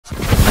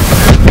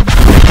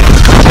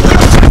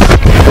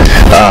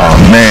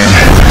Man,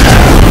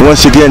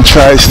 once again,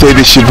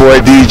 Tri-State, it's your boy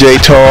DJ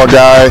Tall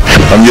Guy.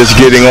 I'm just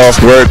getting off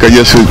work. I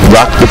just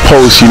rocked the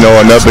Post, you know,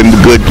 another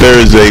good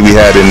Thursday we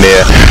had in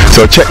there.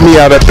 So check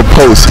me out at the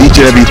Post each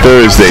and every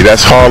Thursday.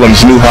 That's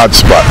Harlem's new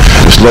hotspot.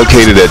 It's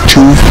located at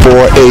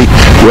 248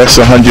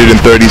 West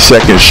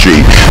 132nd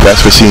Street.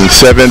 That's between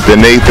 7th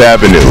and 8th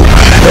Avenue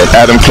at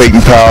Adam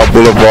Clayton Powell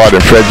Boulevard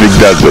and Frederick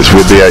Douglass.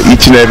 We'll be there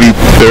each and every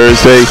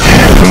Thursday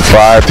from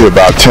 5 to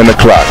about 10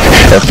 o'clock.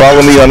 And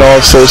follow me on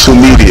all social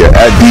media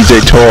at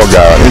DJ Tall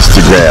Guy on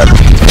Instagram.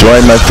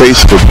 Join my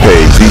Facebook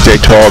page, DJ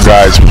Tall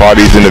Guy's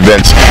Parties and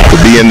Events, to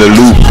be in the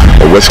loop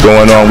of what's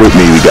going on with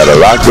me. We got a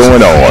lot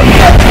going on.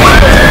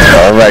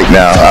 All right,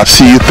 now, I'll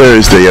see you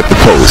Thursday at the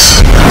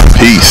Post.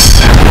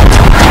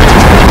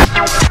 Peace.